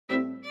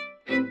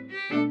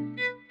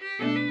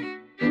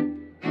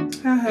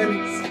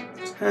honeys.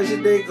 How's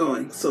your day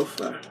going so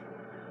far?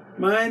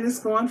 Mine is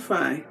going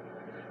fine.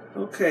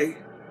 Okay.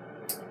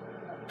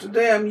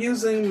 Today I'm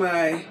using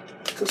my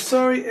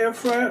COSORI air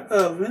fryer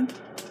oven.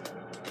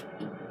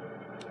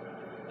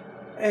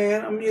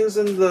 And I'm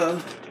using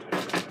the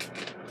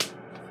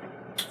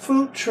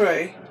food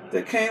tray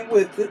that came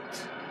with it.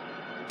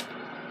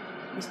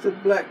 It's the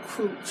black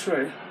food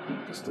tray.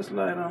 Is this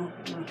light on?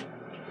 No.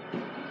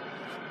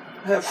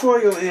 I have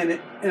foil in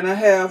it, and I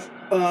have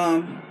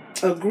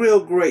a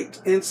grill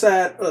grate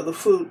inside of the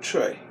food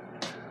tray.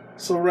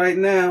 So right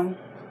now,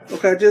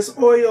 okay, I just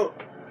oiled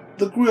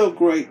the grill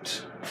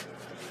grate.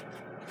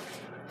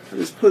 I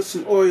just put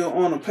some oil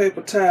on a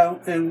paper towel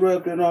and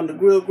rubbed it on the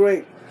grill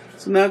grate.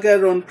 So now I got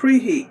it on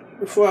preheat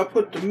before I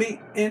put the meat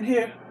in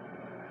here.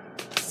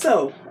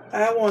 So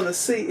I want to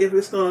see if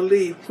it's going to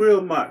leave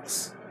grill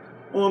marks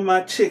on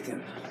my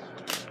chicken.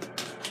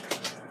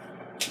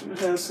 I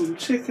have some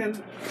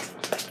chicken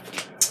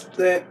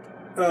that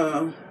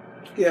I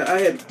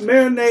had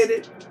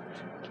marinated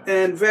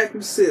and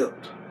vacuum sealed,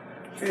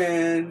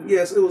 and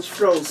yes, it was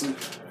frozen,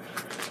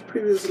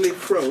 previously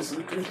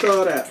frozen and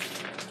thawed out.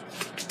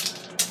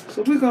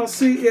 So we're gonna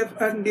see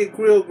if I can get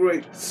grill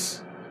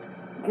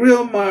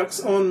marks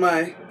on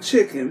my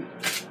chicken.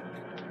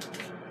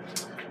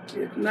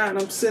 If not,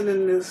 I'm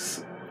sending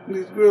these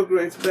grill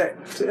grates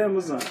back to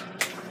Amazon.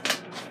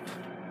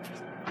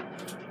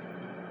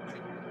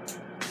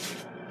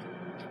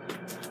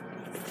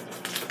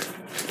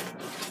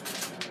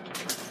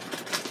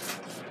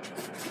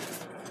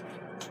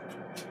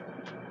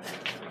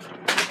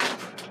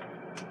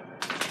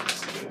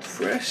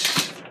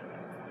 Fresh.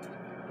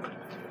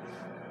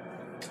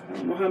 I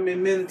don't know how many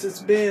minutes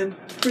it's been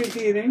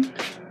preheating.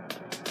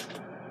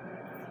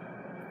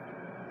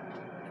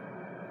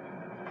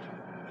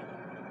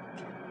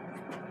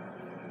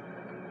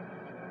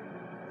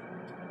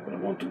 But I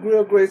want the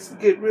grill grates to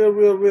get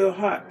real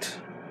hot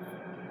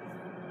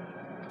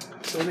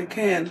so they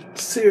can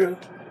sear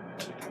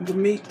the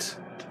meat.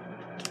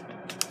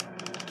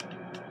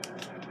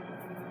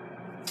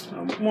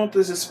 I want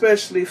this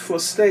especially for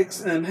steaks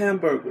and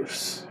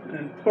hamburgers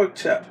and pork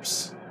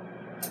chops.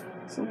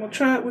 So I'm going to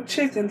try it with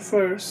chicken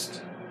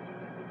first.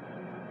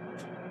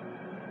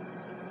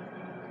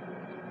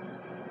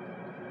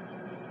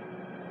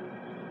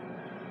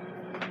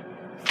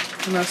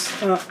 And I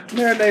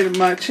marinated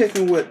my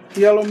chicken with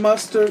yellow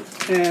mustard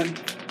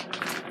and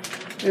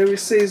every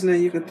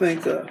seasoning you can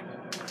think of.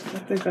 I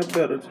think I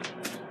better.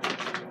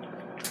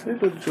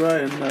 It looks dry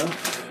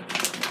enough.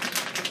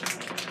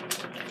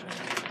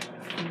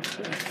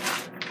 Okay.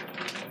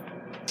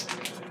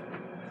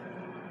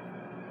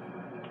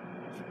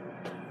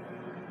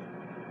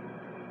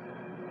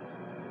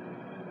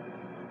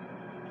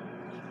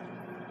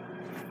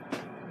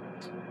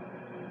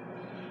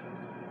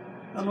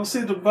 I don't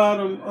see the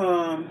bottom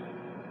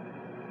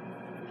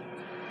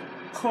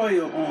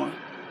coil on.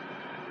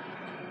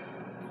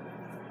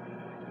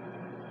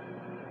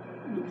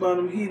 The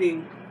bottom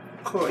heating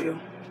coil.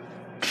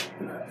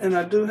 And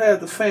I do have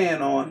the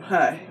fan on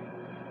high.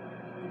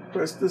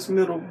 Press this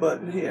middle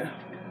button here.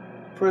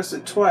 Press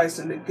it twice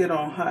and it get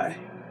on high.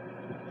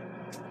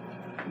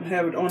 And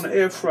have it on the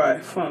air fry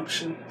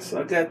function. So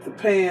I got the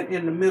pan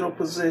in the middle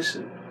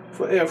position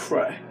for air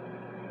fry.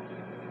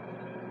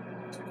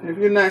 And if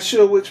you're not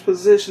sure which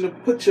position to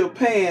put your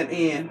pan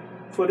in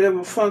for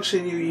whatever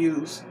function you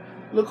use,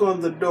 look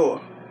on the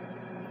door.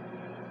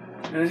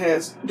 And it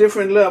has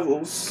different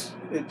levels.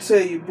 It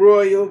tell you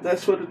broil,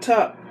 that's for the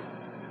top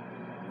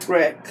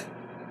rack.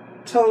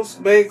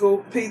 Toast, bagel,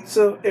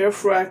 pizza, air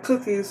fry,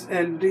 cookies,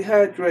 and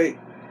dehydrate.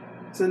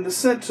 It's in the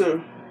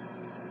center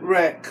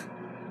rack.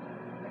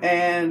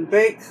 And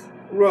bake,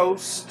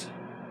 roast,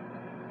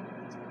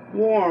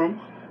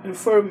 warm, and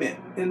ferment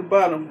in the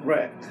bottom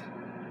rack.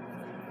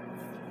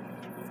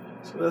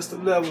 So that's the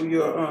level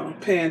your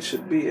pan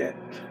should be at.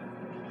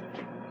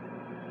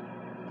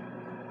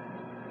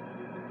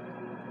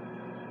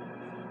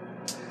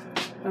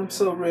 I'm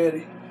so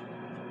ready.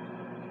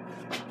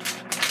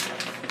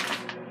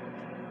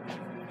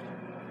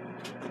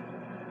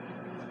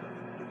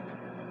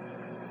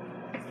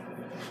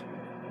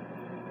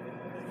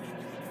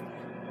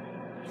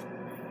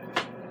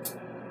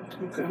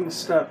 Okay, I'm going to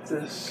stop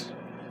this.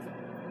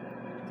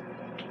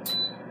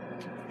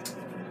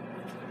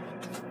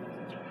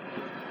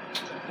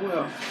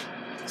 Well,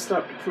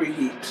 stop the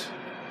preheat.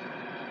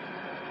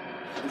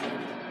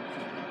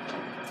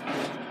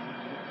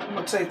 I'm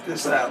going to take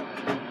this out.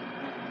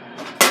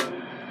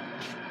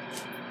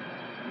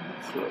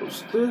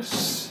 Close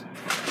this.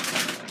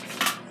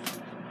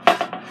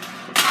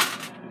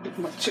 Put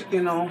my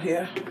chicken on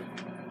here.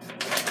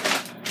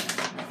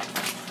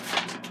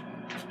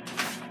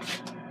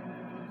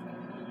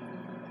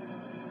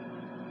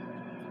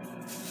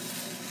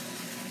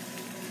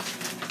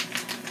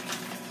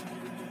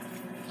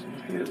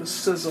 Here's the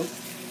sizzle.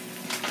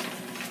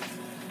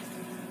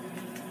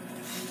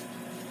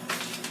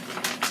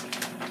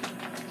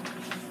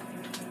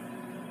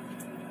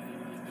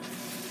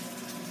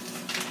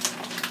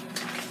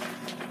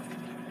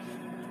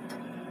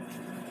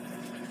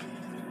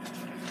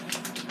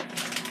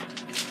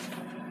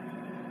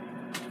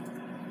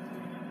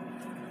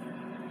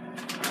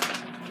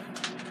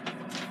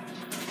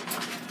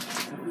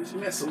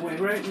 mess away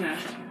right now.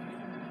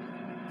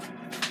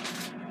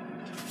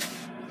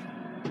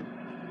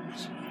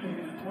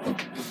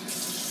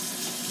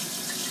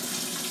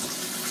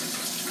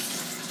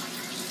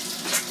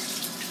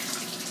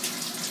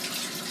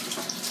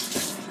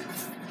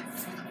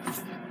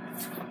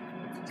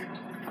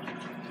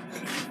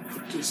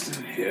 Put this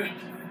in here.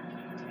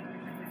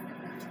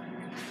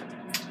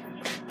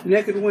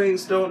 Naked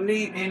wings don't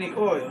need any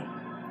oil.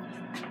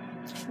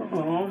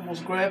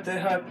 Almost grabbed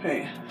that hot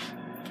pan.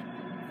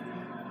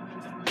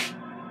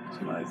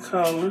 Somebody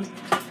calling.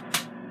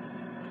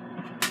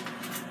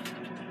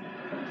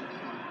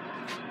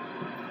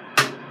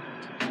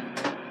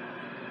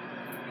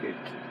 Get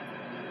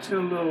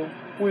your little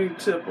wing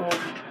tip over.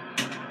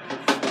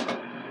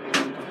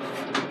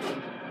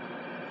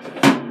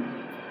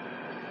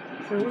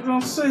 Okay, we're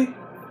gonna see.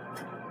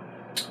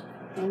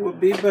 And we'll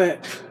be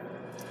back.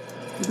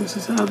 This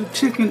is how the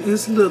chicken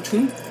is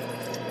looking.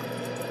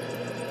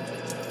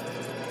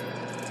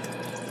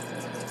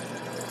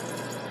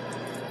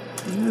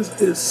 And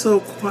this is so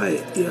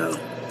quiet, y'all.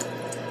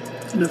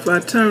 And if I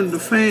turned the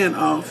fan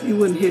off, you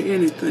wouldn't hear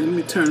anything. Let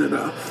me turn it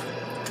off.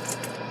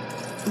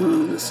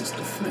 Oh, this is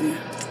the fan.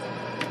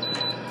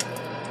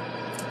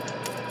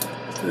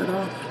 Is that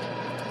off?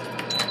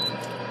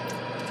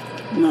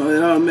 No,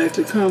 it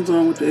automatically comes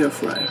on with the air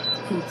fryer.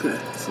 Okay,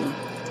 so.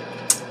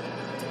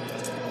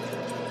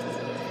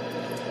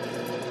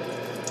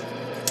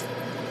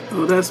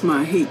 Oh, that's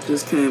my heat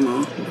just came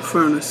on, the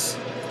furnace.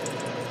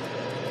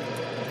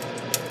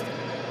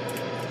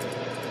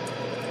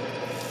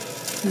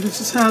 And this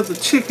is how the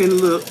chicken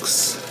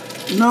looks.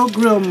 No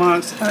grill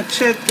marks. I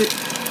checked it.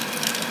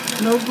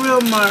 No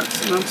grill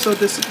marks, and I'm so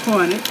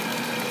disappointed.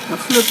 I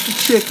flipped the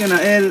chicken.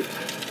 I added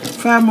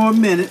 5 more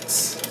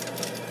minutes.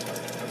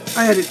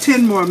 I added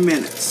 10 more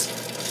minutes,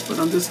 but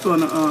I'm just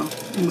gonna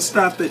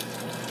stop it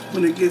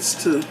when it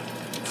gets to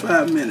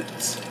 5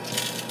 minutes.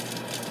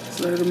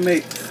 So it'll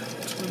make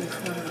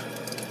 25,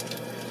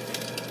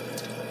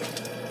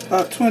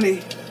 about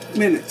 20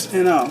 minutes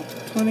in all.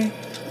 20,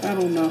 I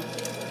don't know.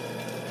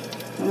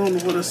 I don't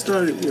know what I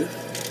started with.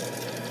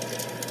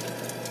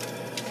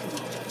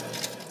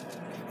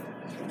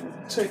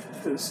 Take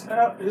this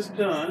out, it's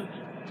done.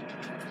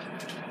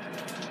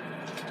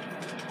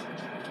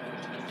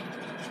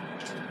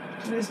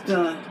 It's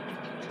done.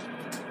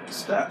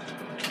 Stop.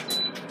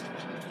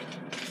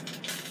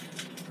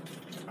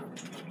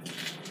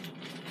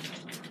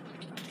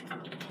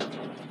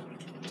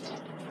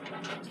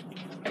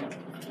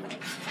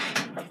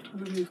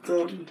 Look at these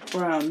golden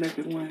brown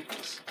naked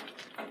wings.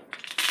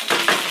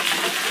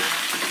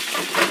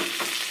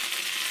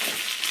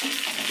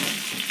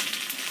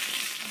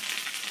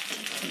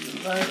 Turn the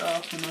light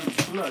off and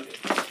unplug it.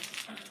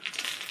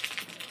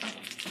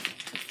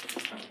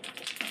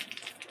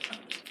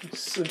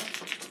 Let's see.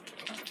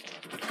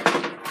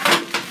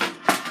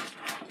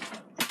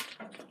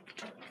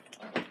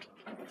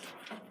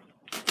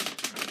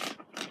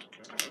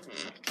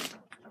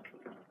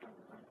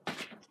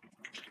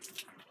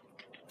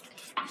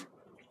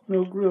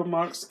 No grill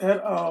marks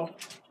at all.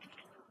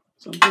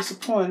 So I'm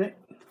disappointed.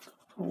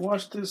 I'll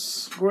wash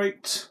this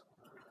grate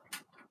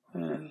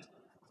and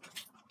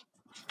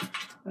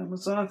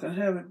Amazon can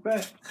have it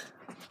back.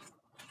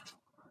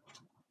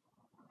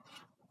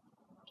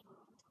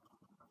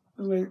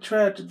 They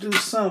tried to do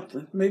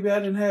something. Maybe I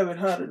didn't have it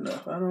hot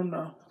enough. I don't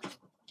know.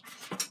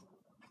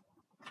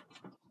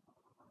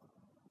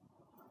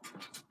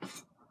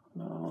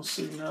 No, I don't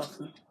see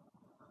nothing.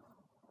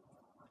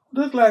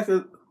 Looked like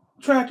it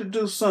tried to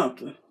do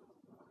something.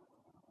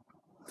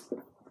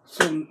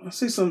 I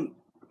see some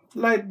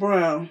light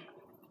brown.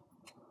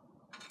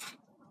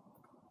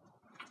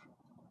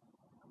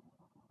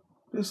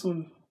 This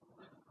one,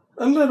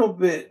 a little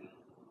bit.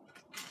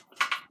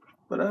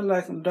 But I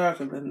like them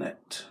darker than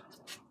that.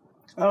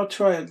 I'll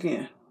try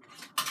again.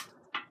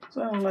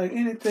 So I don't like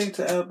anything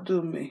to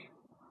outdo me.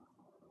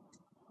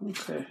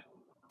 Okay.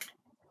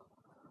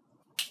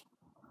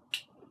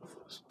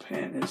 This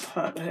pan is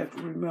hot. I have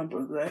to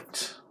remember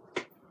that.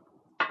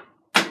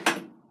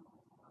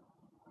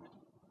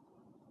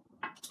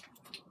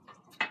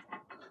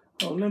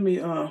 Oh, let me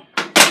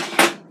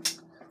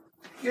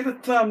get a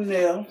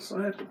thumbnail. So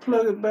I have to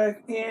plug it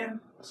back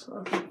in so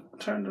I can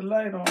turn the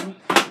light on.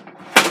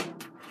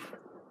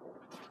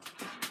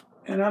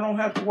 And I don't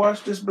have to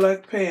wash this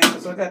black pan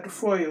because I got the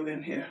foil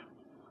in here.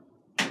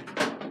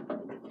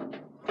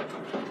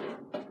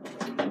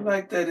 I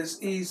like that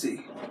it's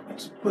easy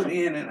to put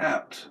in and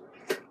out.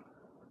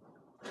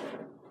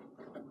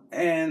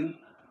 And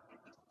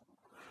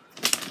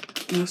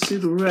let's see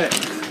the rack.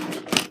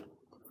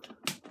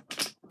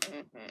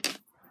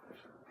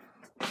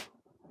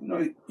 You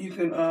know, you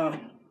can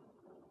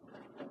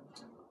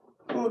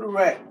pull the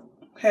rack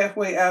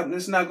halfway out and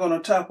it's not going to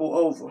topple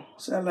over.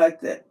 So I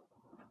like that.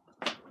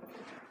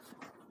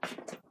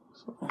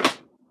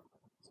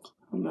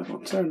 I'm not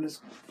going to turn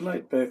this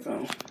light back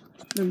on.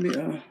 Let me,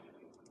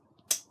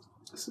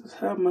 this is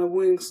how my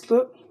wings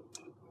look.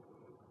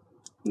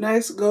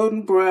 Nice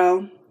golden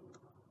brown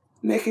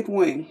naked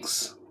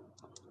wings.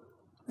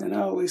 And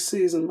I always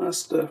season my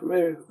stuff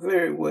very,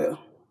 very well.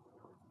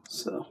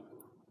 So,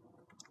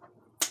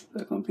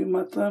 that's going to be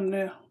my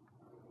thumbnail.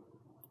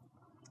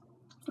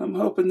 I'm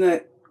hoping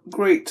that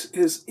grate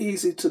is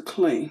easy to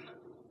clean.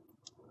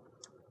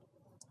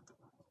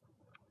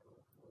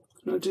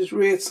 I just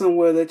read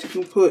somewhere that you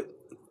can put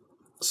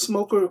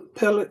smoker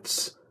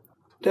pellets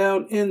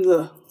down in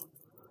the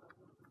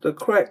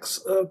cracks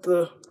of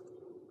the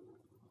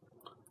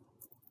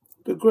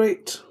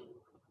grate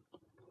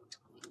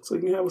so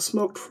you can have a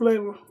smoked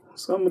flavor.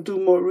 So I'm going to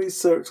do more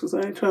research because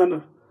I ain't trying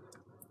to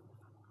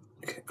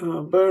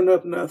burn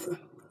up nothing.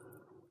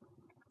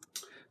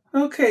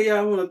 Okay, y'all,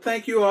 I want to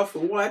thank you all for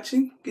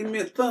watching. Give me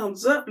a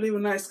thumbs up, leave a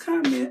nice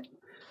comment,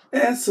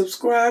 and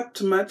subscribe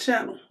to my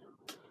channel.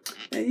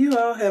 And you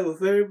all have a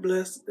very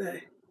blessed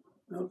day.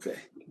 Okay,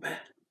 bye.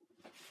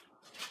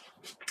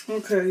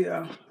 Okay,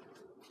 y'all.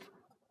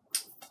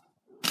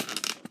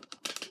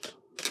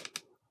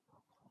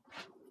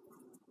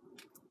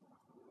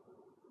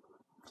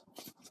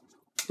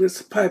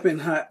 It's piping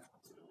hot.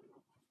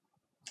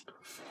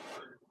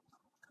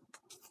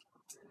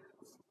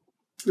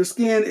 The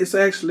skin is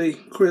actually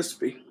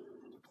crispy.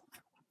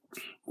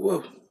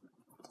 Whoa.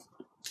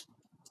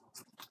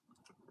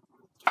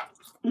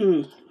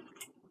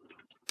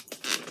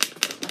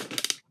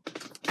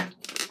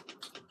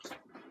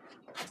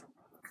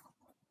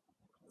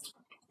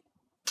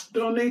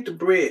 Don't need to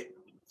bread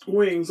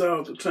wings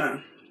all the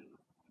time.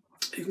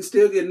 You can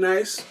still get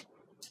nice,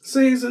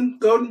 seasoned,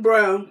 golden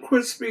brown,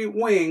 crispy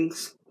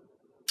wings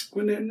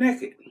when they're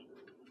naked,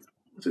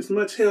 which is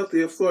much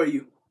healthier for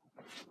you.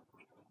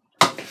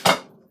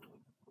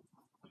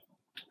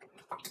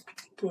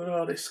 Put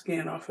all this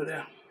skin off of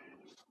there.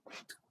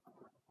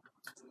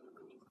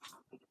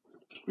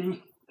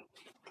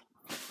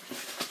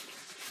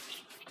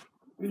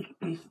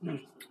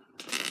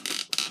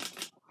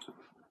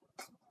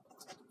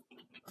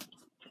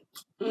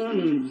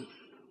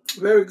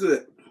 Very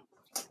good.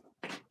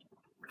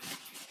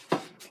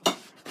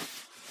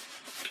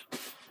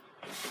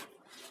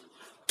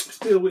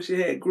 Still wish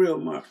you had grill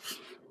marks.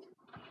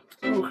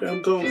 Okay,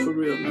 I'm going for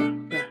real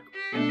now.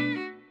 Bye.